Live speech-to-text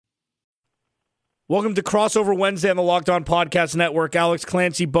Welcome to Crossover Wednesday on the Locked On Podcast Network. Alex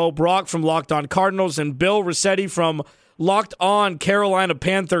Clancy, Bo Brock from Locked On Cardinals, and Bill Rossetti from Locked On Carolina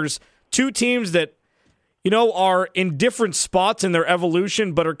Panthers. Two teams that, are in different spots in their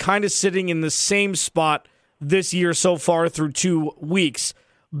evolution, but are kind of sitting in the same spot this year so far through 2 weeks.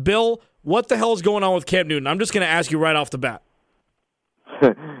 Bill, what the hell is going on with Cam Newton? I'm just going to ask you right off the bat.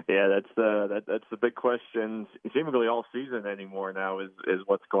 Yeah, that's the big question seemingly all season anymore now is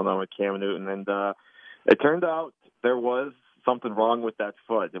what's going on with Cam Newton. And it turned out there was something wrong with that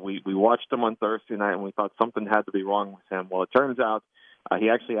foot. We watched him on Thursday night and we thought something had to be wrong with him. Well, it turns out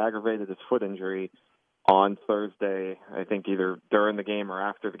he actually aggravated his foot injury on Thursday, I think either during the game or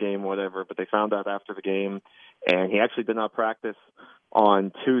after the game, whatever, but they found out after the game, and he actually did not practice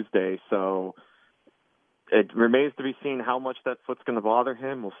on Tuesday, so it remains to be seen how much that foot's going to bother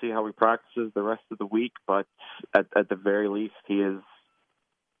him. We'll see how he practices the rest of the week, but at the very least, he is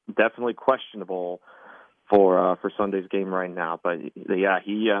definitely questionable for Sunday's game right now. But yeah,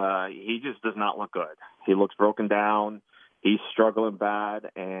 he just does not look good. He looks broken down. He's struggling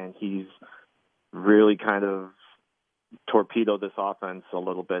bad, and he's really kind of torpedoed this offense a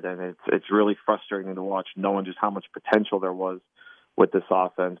little bit, and it's really frustrating to watch, knowing just how much potential there was with this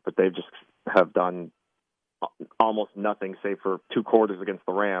offense, but they just have done almost nothing save for 2 quarters against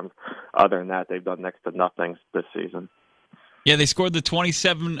the Rams. Other than that, they've done next to nothing this season. Yeah, they scored the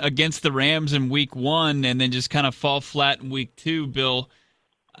 27 against the Rams in week 1 and then just kind of fall flat in week 2, Bill.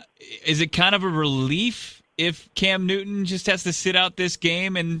 Is it kind of a relief if Cam Newton just has to sit out this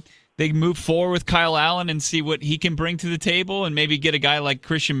game and they move forward with Kyle Allen and see what he can bring to the table and maybe get a guy like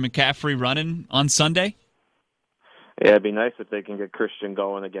Christian McCaffrey running on Sunday? Yeah, it'd be nice if they can get Christian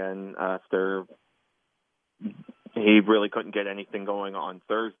going again after he really couldn't get anything going on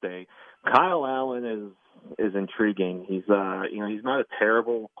Thursday. Kyle Allen is intriguing. He's he's not a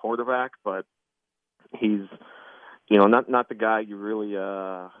terrible quarterback, but he's not the guy you're really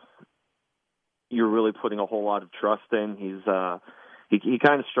putting a whole lot of trust in. He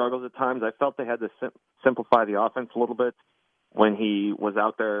kind of struggles at times. I felt they had to simplify the offense a little bit when he was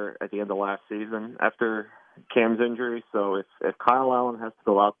out there at the end of last season after Cam's injury. So if Kyle Allen has to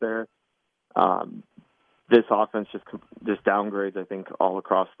go out there, this offense just downgrades, I think, all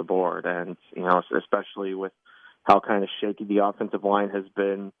across the board. And, especially with how kind of shaky the offensive line has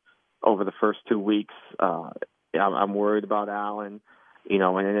been over the first 2 weeks, I'm worried about Allen.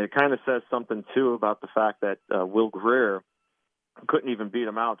 And it kind of says something, too, about the fact that Will Grier couldn't even beat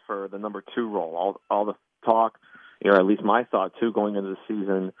him out for the number 2 role. All the talk, or at least my thought, too, going into the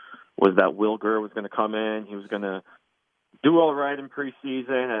season was that Will Grier was going to come in. He was going to do all right in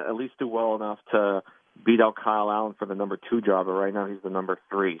preseason, at least do well enough to beat out Kyle Allen for the number 2 job, but right now he's the number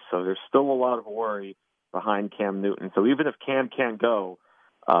 3. So there's still a lot of worry behind Cam Newton. So even if Cam can't go,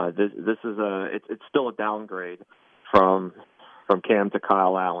 this is it's still a downgrade from Cam to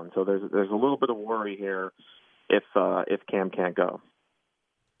Kyle Allen. So there's a little bit of worry here if Cam can't go.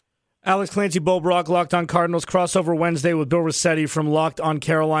 Alex Clancy, Bo Brock, Locked On Cardinals, Crossover Wednesday with Bill Rossetti from Locked On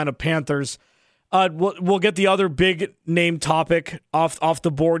Carolina Panthers. We'll get the other big name topic off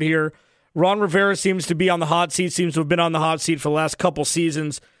the board here. Ron Rivera seems to be on the hot seat, seems to have been on the hot seat for the last couple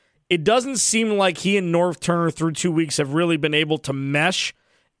seasons. It doesn't seem like he and Norv Turner through 2 weeks have really been able to mesh,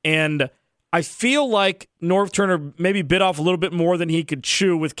 and I feel like Norv Turner maybe bit off a little bit more than he could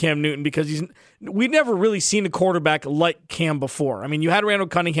chew with Cam Newton because we've never really seen a quarterback like Cam before. I mean, you had Randall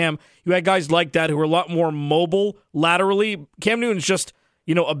Cunningham, you had guys like that who are a lot more mobile laterally. Cam Newton's just,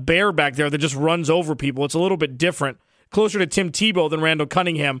 a bear back there that just runs over people. It's a little bit different, closer to Tim Tebow than Randall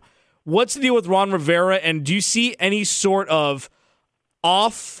Cunningham. What's the deal with Ron Rivera, and do you see any sort of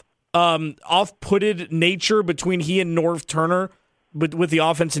off-putted nature between he and Norv Turner with the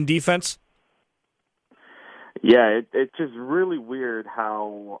offense and defense? Yeah, it's just really weird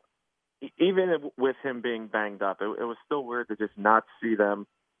how, even with him being banged up, it was still weird to just not see them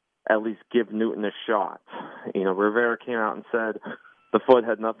at least give Newton a shot. Rivera came out and said the foot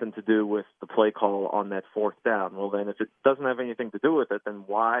had nothing to do with the play call on that 4th down. Well, then if it doesn't have anything to do with it, then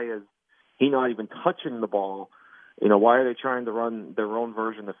why is he not even touching the ball? Why are they trying to run their own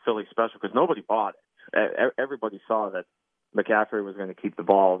version of Philly special? Because nobody bought it. Everybody saw that McCaffrey was going to keep the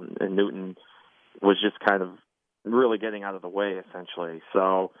ball, and Newton was just kind of really getting out of the way, essentially.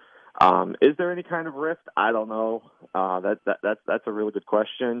 So is there any kind of rift? I don't know. That's a really good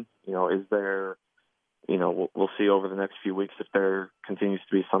question. Is there... we'll see over the next few weeks if there continues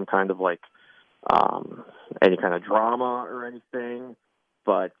to be some kind of any kind of drama or anything.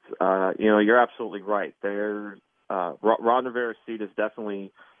 But you're absolutely right. Ron Rivera's seat is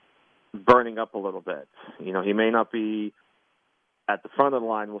definitely burning up a little bit. He may not be at the front of the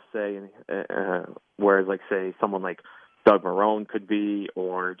line, we'll say, whereas, like, say, someone like Doug Marrone could be,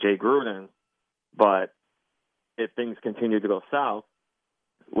 or Jay Gruden. But if things continue to go south,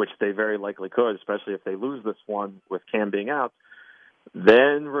 which they very likely could, especially if they lose this one with Cam being out,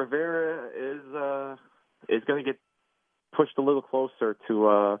 then Rivera is going to get pushed a little closer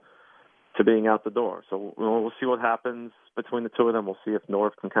to being out the door. So we'll see what happens between the two of them. We'll see if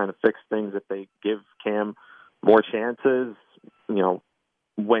Norv can kind of fix things, if they give Cam more chances,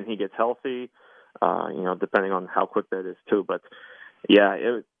 when he gets healthy, depending on how quick that is too. But yeah,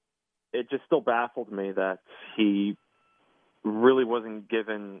 it just still baffled me that he really wasn't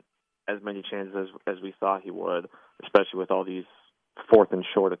given as many chances as we thought he would, especially with all these fourth and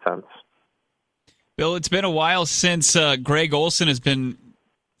short attempts. Bill, it's been a while since Greg Olsen has been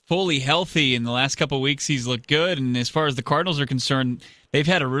fully healthy. In the last couple of weeks, he's looked good. And as far as the Cardinals are concerned, they've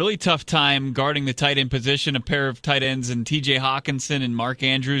had a really tough time guarding the tight end position. A pair of tight ends and T.J. Hawkinson and Mark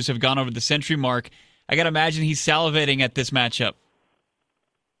Andrews have gone over the century mark. I got to imagine he's salivating at this matchup.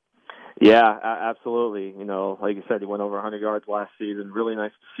 Yeah, absolutely. Like you said, he went over 100 yards last season. Really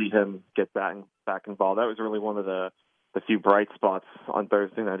nice to see him get back involved. That was really one of the few bright spots on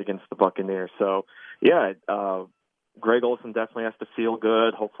Thursday night against the Buccaneers. So, yeah, Greg Olsen definitely has to feel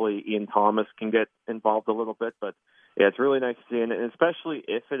good. Hopefully Ian Thomas can get involved a little bit. But, yeah, it's really nice to see. And especially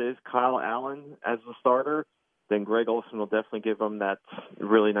if it is Kyle Allen as the starter, then Greg Olsen will definitely give him that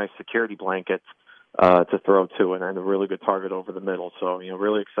really nice security blanket to throw to, and a really good target over the middle. So,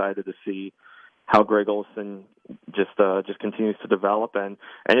 really excited to see how Greg Olsen just continues to develop. And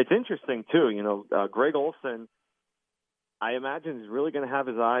it's interesting, too. Greg Olsen, I imagine, is really going to have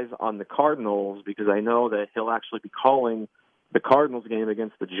his eyes on the Cardinals, because I know that he'll actually be calling the Cardinals game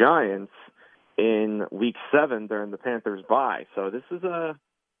against the Giants in Week 7 during the Panthers' bye. So this is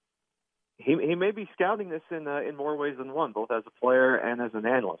he may be scouting this in more ways than one, both as a player and as an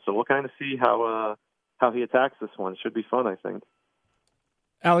analyst. So we'll kind of see how he attacks this one. It should be fun, I think.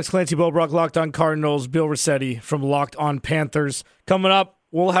 Alex Clancy, Bo Brock, Locked On Cardinals, Bill Rossetti from Locked On Panthers. Coming up,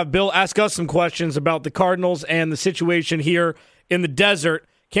 we'll have Bill ask us some questions about the Cardinals and the situation here in the desert.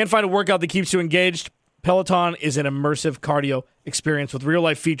 Can't find a workout that keeps you engaged? Peloton is an immersive cardio experience with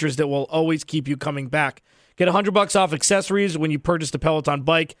real-life features that will always keep you coming back. Get $100 off accessories when you purchase the Peloton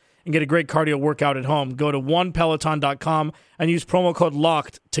bike and get a great cardio workout at home. Go to onepeloton.com and use promo code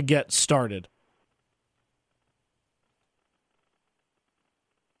LOCKED to get started.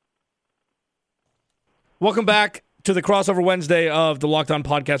 Welcome back to the crossover Wednesday of the Locked On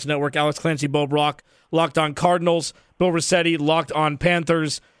Podcast Network. Alex Clancy, Bo Brock, Locked On Cardinals, Bill Rossetti, Locked On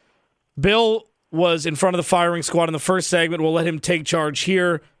Panthers. Bill was in front of the firing squad in the first segment. We'll let him take charge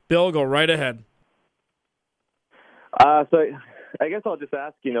here. Bill, go right ahead. So I guess I'll just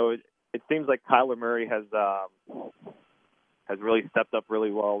ask, it seems like Kyler Murray has really stepped up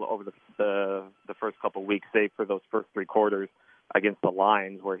really well over the first couple of weeks, save for those first three quarters against the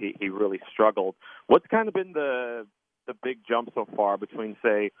Lions, where he really struggled. What's kind of been the big jump so far between,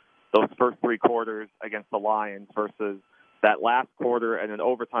 say, those first three quarters against the Lions versus that last quarter and an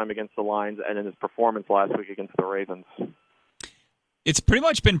overtime against the Lions and in his performance last week against the Ravens? It's pretty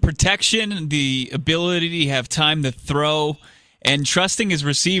much been protection, the ability to have time to throw, and trusting his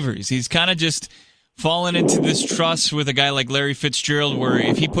receivers. He's kind of just fallen into this trust with a guy like Larry Fitzgerald, where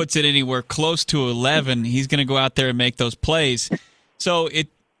if he puts it anywhere close to 11, he's going to go out there and make those plays. So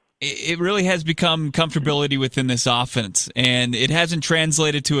it really has become comfortability within this offense, and it hasn't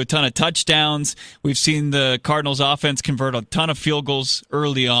translated to a ton of touchdowns. We've seen the Cardinals offense convert a ton of field goals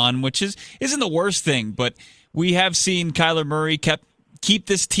early on, which isn't the worst thing, but we have seen Kyler Murray keep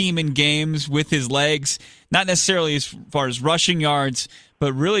this team in games with his legs, not necessarily as far as rushing yards,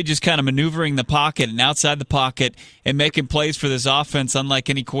 but really just kind of maneuvering the pocket and outside the pocket and making plays for this offense,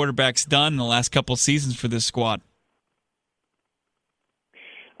 unlike any quarterback's done in the last couple of seasons for this squad.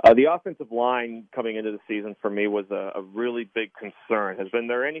 The offensive line coming into the season for me was a really big concern. Has been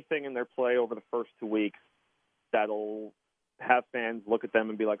there anything in their play over the first 2 weeks that'll have fans look at them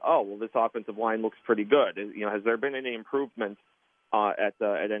and be like, oh, well, this offensive line looks pretty good? Has there been any improvement at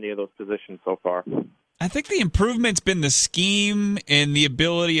any of those positions so far? I think the improvement's been the scheme and the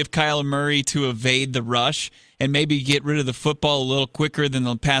ability of Kyler Murray to evade the rush and maybe get rid of the football a little quicker than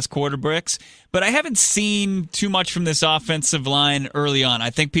the past quarterbacks. But I haven't seen too much from this offensive line early on. I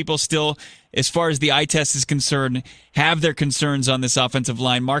think people still, as far as the eye test is concerned, have their concerns on this offensive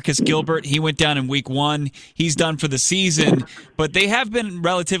line. Marcus Gilbert, he went down in week 1. He's done for the season. But they have been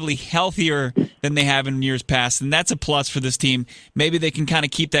relatively healthier than they have in years past, and that's a plus for this team. Maybe they can kind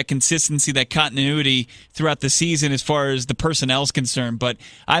of keep that consistency, that continuity throughout the season as far as the personnel is concerned. But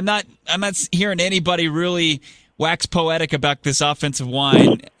I'm not hearing anybody really wax poetic about this offensive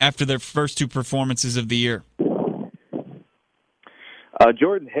line after their first two performances of the year?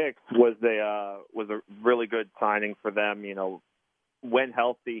 Jordan Hicks was a really good signing for them. When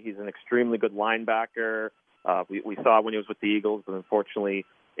healthy, he's an extremely good linebacker. We saw when he was with the Eagles, but unfortunately,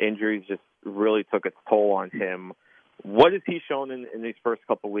 injuries just really took its toll on him. What has he shown in these first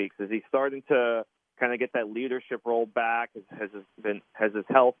couple of weeks? Is he starting to kind of get that leadership role back? Has his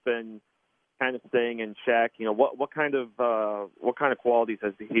health been kind of staying in check? What kind of qualities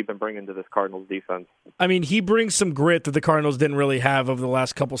has he been bringing to this Cardinals defense? I mean, he brings some grit that the Cardinals didn't really have over the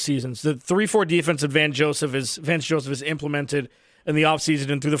last couple seasons. The 3-4 defense that Vance Joseph has implemented in the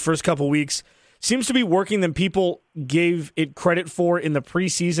offseason and through the first couple weeks seems to be working than people gave it credit for in the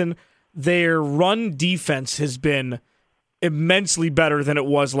preseason. Their run defense has been immensely better than it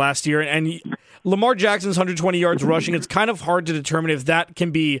was last year. And Lamar Jackson's 120 yards rushing, it's kind of hard to determine if that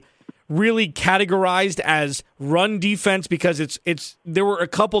can be really categorized as run defense, because there were a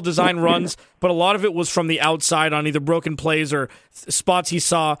couple design runs, but a lot of it was from the outside on either broken plays or spots he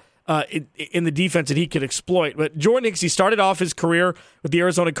saw in the defense that he could exploit. But Jordan Hicks, he started off his career with the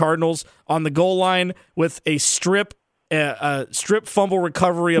Arizona Cardinals on the goal line with a strip fumble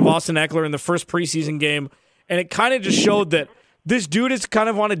recovery of Austin Eckler in the first preseason game. And it kind of just showed that this dude is kind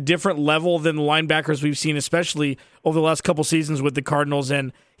of on a different level than the linebackers we've seen, especially over the last couple seasons with the Cardinals.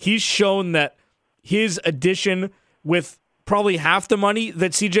 And he's shown that his addition with probably half the money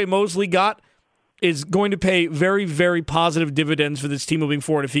that C.J. Mosley got is going to pay very, very positive dividends for this team moving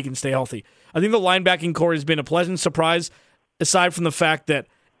forward if he can stay healthy. I think the linebacking core has been a pleasant surprise, aside from the fact that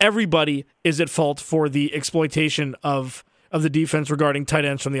everybody is at fault for the exploitation of the defense regarding tight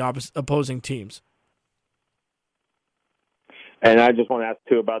ends from the opposing teams. And I just want to ask,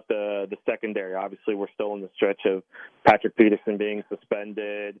 too, about the secondary. Obviously, we're still in the stretch of Patrick Peterson being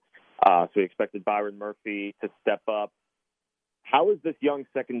suspended, so we expected Byron Murphy to step up. How has this young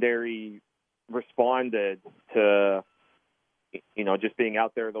secondary responded to, just being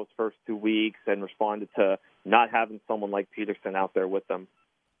out there those first 2 weeks, and responded to not having someone like Peterson out there with them?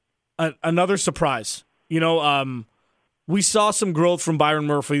 Another surprise. We saw some growth from Byron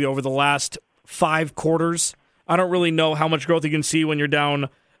Murphy over the last 5 quarters. I don't really know how much growth you can see when you're down,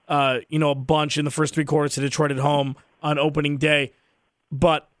 a bunch in the first 3 quarters to Detroit at home on opening day.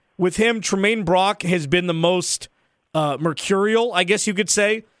 But with him, Tremaine Brock has been the most mercurial, I guess you could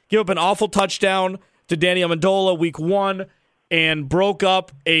say. Gave up an awful touchdown to Danny Amendola week 1 and broke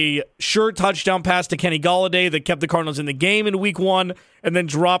up a sure touchdown pass to Kenny Golladay that kept the Cardinals in the game in week 1, and then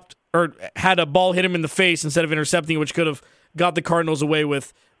had a ball hit him in the face instead of intercepting, which could have got the Cardinals away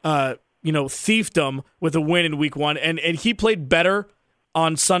with thiefdom with a win in week 1. And he played better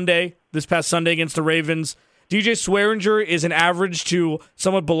on this past Sunday against the Ravens. DJ Swearinger is an average to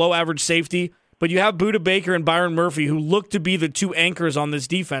somewhat below average safety, but you have Budda Baker and Byron Murphy who look to be the 2 anchors on this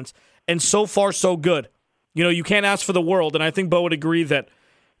defense, and so far so good. You can't ask for the world, and I think Bo would agree that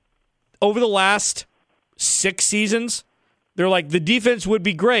over the last 6 seasons, they're like, the defense would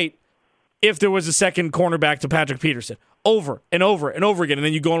be great if there was a second cornerback to Patrick Peterson. Over and over and over again, and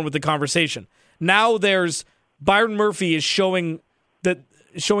then you go on with the conversation. Now there's Byron Murphy is showing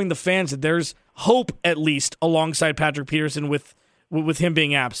the fans that there's hope, at least, alongside Patrick Peterson with him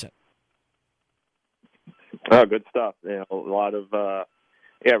being absent. Oh, good stuff. A lot of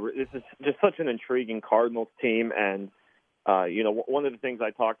this is just such an intriguing Cardinals team, and one of the things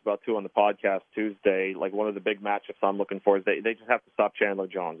I talked about too on the podcast Tuesday, like one of the big matchups I'm looking for is they just have to stop Chandler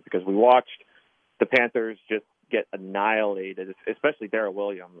Jones, because we watched the Panthers just get annihilated, especially Darrell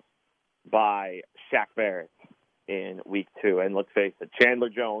Williams, by Shaq Barrett in week 2. And let's face it, Chandler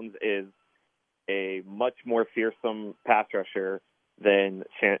Jones is a much more fearsome pass rusher than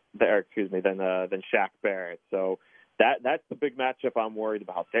Shaq Barrett. So that's the big matchup I'm worried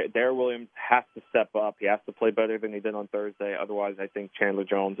about. Darrell Williams has to step up. He has to play better than he did on Thursday. Otherwise, I think Chandler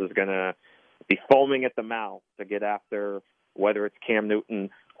Jones is going to be foaming at the mouth to get after whether it's Cam Newton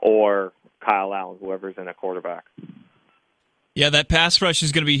or Kyle Allen, whoever's in a quarterback. Yeah, that pass rush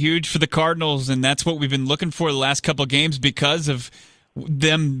is going to be huge for the Cardinals, and that's what we've been looking for the last couple of games because of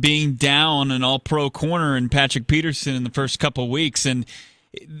them being down an all-pro corner in Patrick Peterson in the first couple of weeks. And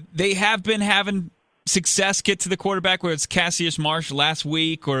they have been having success get to the quarterback, where it's Cassius Marsh last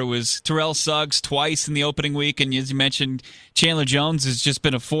week or it was Terrell Suggs twice in the opening week. And as you mentioned, Chandler Jones has just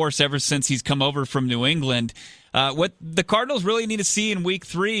been a force ever since he's come over from New England. What the Cardinals really need to see in week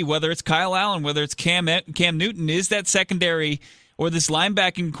 3, whether it's Kyle Allen, whether it's Cam Newton, is that secondary or this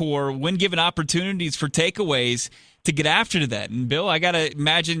linebacking core, when given opportunities for takeaways, to get after that. And Bill, I got to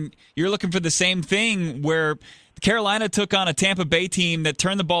imagine you're looking for the same thing, where Carolina took on a Tampa Bay team that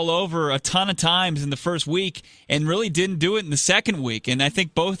turned the ball over a ton of times in the first week and really didn't do it in the second week. And I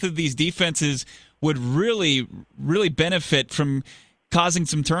think both of these defenses would really, really benefit from causing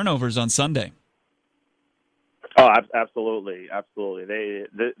some turnovers on Sunday. Oh, absolutely.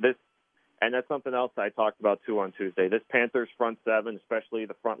 This, and that's something else I talked about too on Tuesday. This Panthers front seven, especially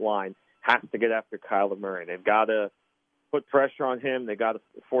the front line, has to get after Kyler Murray. They've got to put pressure on him. They got to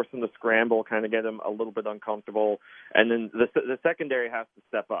force him to scramble, kind of get him a little bit uncomfortable. And then the secondary has to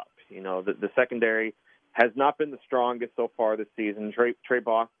step up. The secondary has not been the strongest so far this season. Trey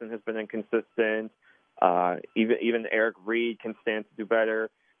Boston has been inconsistent. Even Eric Reed can stand to do better.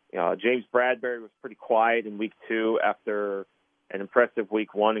 James Bradbury was pretty quiet in week 2 after an impressive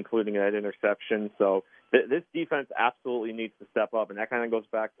week 1, including that interception. So this defense absolutely needs to step up, and that kind of goes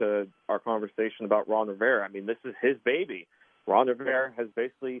back to our conversation about Ron Rivera. I mean, this is his baby. Ron Rivera has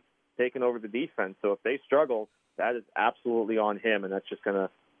basically taken over the defense, so if they struggle, that is absolutely on him, and that's just going to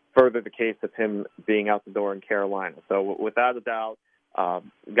further the case of him being out the door in Carolina. So without a doubt, got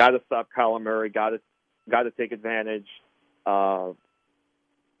to stop Kyler Murray, got to take advantage of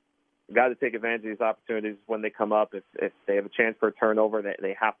these opportunities when they come up. If they have a chance for a turnover,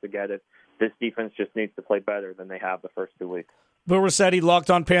 they have to get it. This defense just needs to play better than they have the first 2 weeks. Bill Rossetti,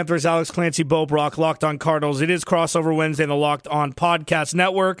 Locked On Panthers, Alex Clancy, Bo Brock, Locked On Cardinals. It is Crossover Wednesday on the Locked On Podcast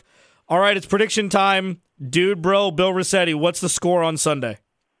Network. All right, it's prediction time. Dude, bro, Bill Rossetti, what's the score on Sunday?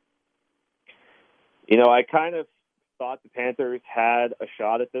 I kind of thought the Panthers had a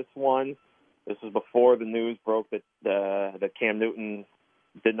shot at this one. This was before the news broke that Cam Newton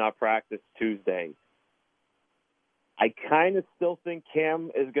did not practice Tuesday. I kind of still think Cam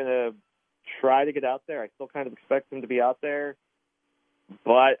is going to try to get out there. I still kind of expect him to be out there.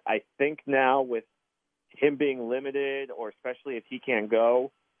 But I think now with him being limited, or especially if he can't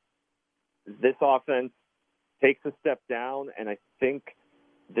go, this offense takes a step down, and I think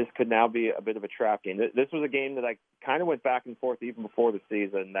this could now be a bit of a trap game. This was a game that I kind of went back and forth even before the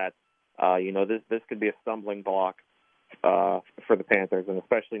season that, this could be a stumbling block for the Panthers, and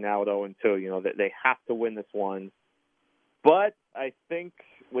especially now at 0-2, that they have to win this one. But I think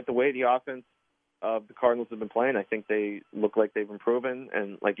with the way the offense of the Cardinals have been playing, I think they look like they've improved.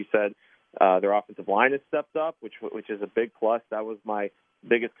 And like you said, their offensive line has stepped up, which is a big plus. That was my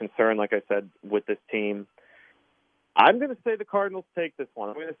biggest concern, like I said, with this team. I'm going to say the Cardinals take this one.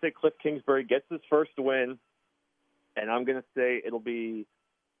 I'm going to say Cliff Kingsbury gets his first win, and I'm going to say it'll be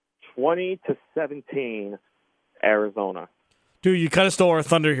 20-17 Arizona. Dude, you kind of stole our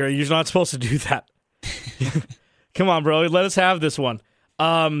thunder here. You're not supposed to do that. Come on, bro. Let us have this one.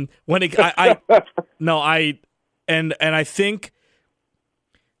 I think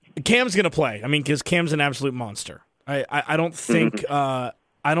Cam's gonna play. I mean, because Cam's an absolute monster. I don't think that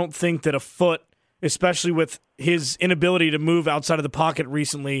a foot, especially with his inability to move outside of the pocket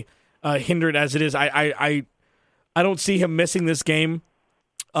recently, hindered as it is. I don't see him missing this game.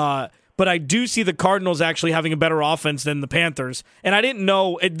 But I do see the Cardinals actually having a better offense than the Panthers. And I didn't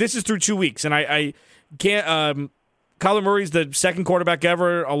know this is through 2 weeks, and I can't. Kyler Murray's the second quarterback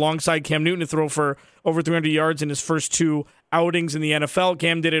ever alongside Cam Newton to throw for over 300 yards in his first 2 outings in the NFL.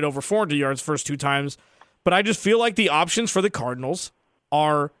 Cam did it over 400 yards first 2 times. But I just feel like the options for the Cardinals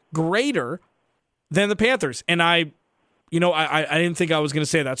are greater than the Panthers. And I didn't think I was going to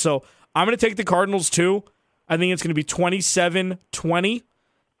say that. So I'm going to take the Cardinals too. I think it's going to be 27-20.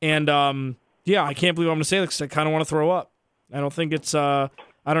 And, I can't believe I'm going to say this because I kind of want to throw up. I don't think it's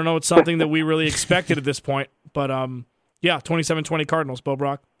it's something that we really expected at this point. But, 27-20 Cardinals, Bo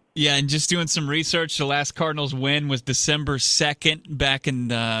Brock. Yeah, and just doing some research, the last Cardinals win was December 2nd back in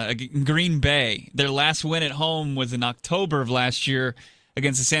Green Bay. Their last win at home was in October of last year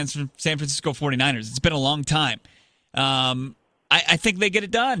against the San Francisco 49ers. It's been a long time. I think they get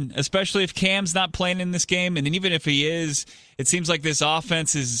it done, especially if Cam's not playing in this game. And then even if he is, it seems like this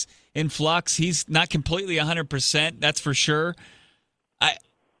offense is in flux. He's not completely 100%, that's for sure.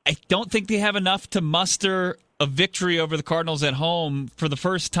 I don't think they have enough to muster a victory over the Cardinals at home for the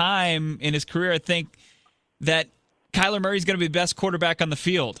first time in his career. I think that Kyler Murray's going to be the best quarterback on the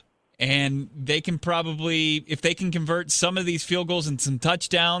field. And they can probably, if they can convert some of these field goals and some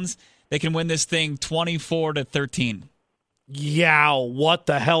touchdowns, they can win this thing 24-13. Yeah, what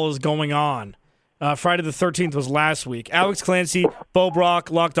the hell is going on? Friday the 13th was last week. Alex Clancy, Bo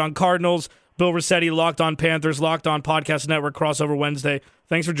Brock, Locked On Cardinals, Bill Rossetti, Locked On Panthers, Locked On Podcast Network, Crossover Wednesday.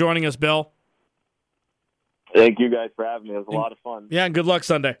 Thanks for joining us, Bill. Thank you guys for having me. It was a lot of fun. Yeah, and good luck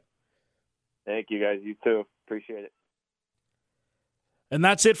Sunday. Thank you guys. You too. Appreciate it. And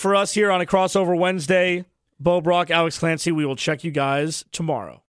that's it for us here on a Crossover Wednesday. Bo Brock, Alex Clancy. We will check you guys tomorrow.